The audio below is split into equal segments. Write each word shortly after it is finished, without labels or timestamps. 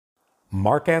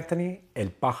Marc Anthony,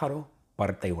 el pájaro,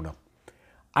 parte 1.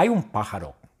 Hay un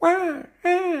pájaro.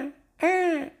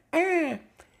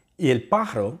 Y el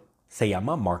pájaro se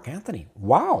llama Marc Anthony.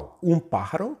 ¡Wow! Un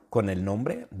pájaro con el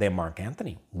nombre de Marc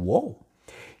Anthony. ¡Wow!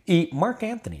 Y Marc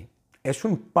Anthony es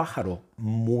un pájaro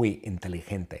muy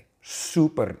inteligente,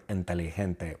 súper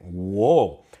inteligente.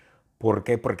 ¡Wow! ¿Por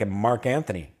qué? Porque Marc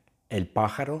Anthony, el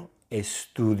pájaro,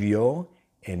 estudió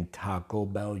en Taco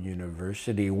Bell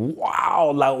University.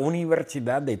 ¡Wow! La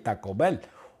Universidad de Taco Bell.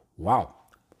 ¡Wow!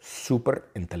 Súper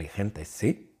inteligente,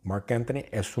 ¿sí? Marc Anthony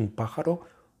es un pájaro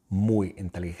muy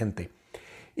inteligente.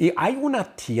 Y hay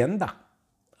una tienda.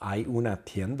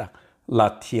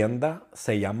 La tienda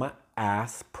se llama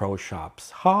Ass Pro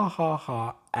Shops. Ja, ja,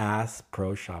 ja. Ass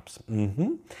Pro Shops.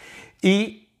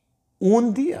 Y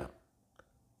un día,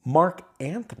 Marc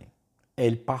Anthony,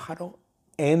 el pájaro,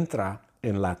 entra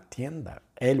en la tienda.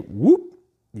 Él,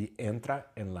 y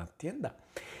entra en la tienda.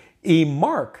 Y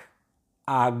Marc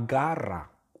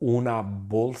agarra una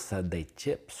bolsa de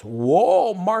chips.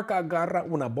 ¡Wow! Marc agarra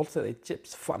una bolsa de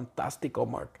chips. Fantástico,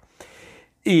 Marc.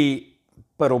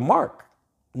 Pero Marc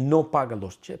no paga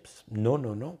los chips.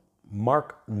 No.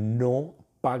 Marc no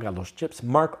paga los chips.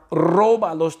 Marc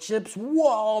roba los chips.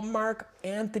 ¡Wow! Marc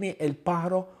Anthony, el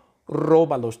pájaro,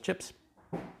 roba los chips.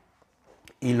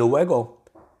 Y luego,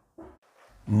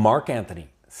 Marc Anthony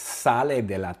sale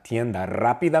de la tienda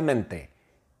rápidamente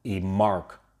y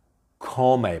Marc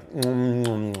come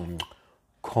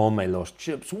los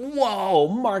chips. ¡Wow!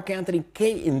 Marc Anthony, qué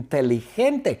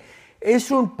inteligente. Es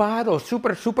un pájaro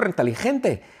súper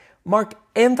inteligente. Marc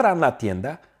entra en la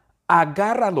tienda,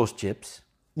 agarra los chips,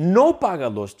 no paga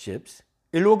los chips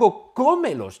y luego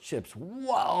come los chips.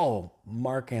 ¡Wow!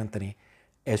 Marc Anthony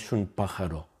es un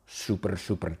pájaro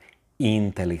súper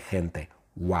inteligente.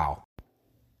 ¡Wow!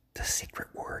 The secret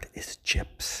word is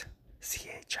chips.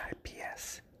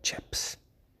 C-H-I-P-S. Chips.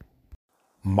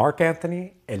 Marc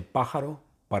Anthony, el pájaro,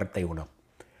 parte 1.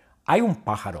 Hay un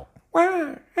pájaro.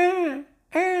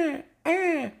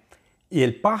 Y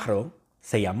el pájaro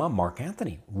se llama Marc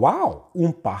Anthony. ¡Wow!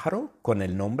 Un pájaro con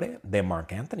el nombre de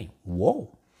Marc Anthony.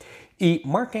 ¡Wow! Y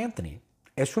Marc Anthony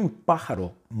es un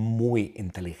pájaro muy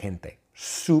inteligente,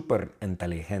 súper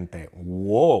inteligente.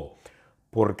 ¡Wow!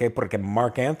 ¿Por qué? Porque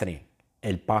Marc Anthony,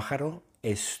 el pájaro,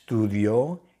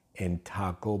 estudió en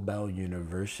Taco Bell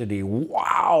University.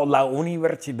 ¡Wow! La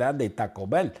Universidad de Taco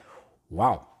Bell.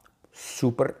 ¡Wow!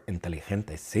 Súper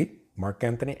inteligente, ¿sí? Marc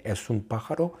Anthony es un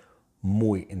pájaro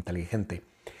muy inteligente.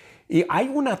 Y hay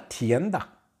una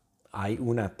tienda.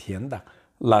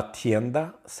 La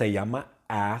tienda se llama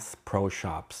Ass Pro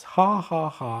Shops. Ja, ja,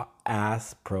 ja.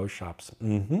 Ass Pro Shops.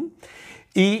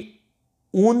 Y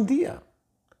un día,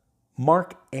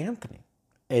 Marc Anthony,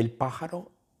 el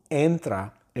pájaro,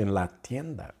 entra en la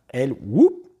tienda. Él,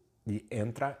 y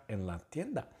entra en la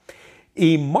tienda.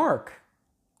 Y Marc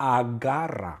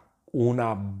agarra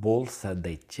una bolsa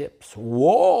de chips.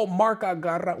 ¡Wow! Marc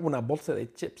agarra una bolsa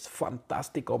de chips.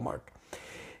 Fantástico, Marc.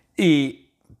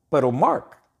 Pero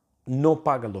Marc no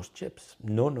paga los chips.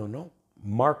 No.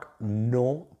 Marc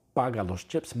no paga los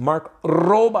chips. Marc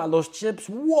roba los chips.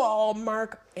 ¡Wow!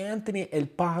 Marc Anthony, el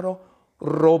pájaro,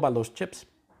 roba los chips.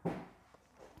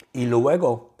 Y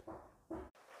luego,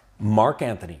 Marc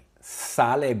Anthony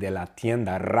sale de la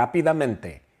tienda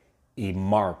rápidamente y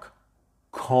Marc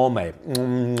come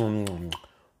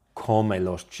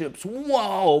los chips.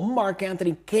 ¡Wow! Marc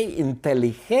Anthony, qué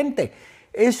inteligente.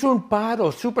 Es un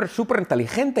pájaro súper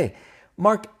inteligente.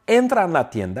 Marc entra en la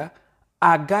tienda,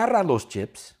 agarra los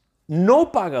chips,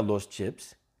 no paga los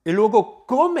chips y luego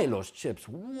come los chips.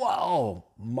 ¡Wow!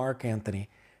 Marc Anthony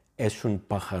es un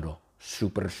pájaro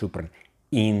súper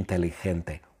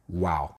inteligente. ¡Wow!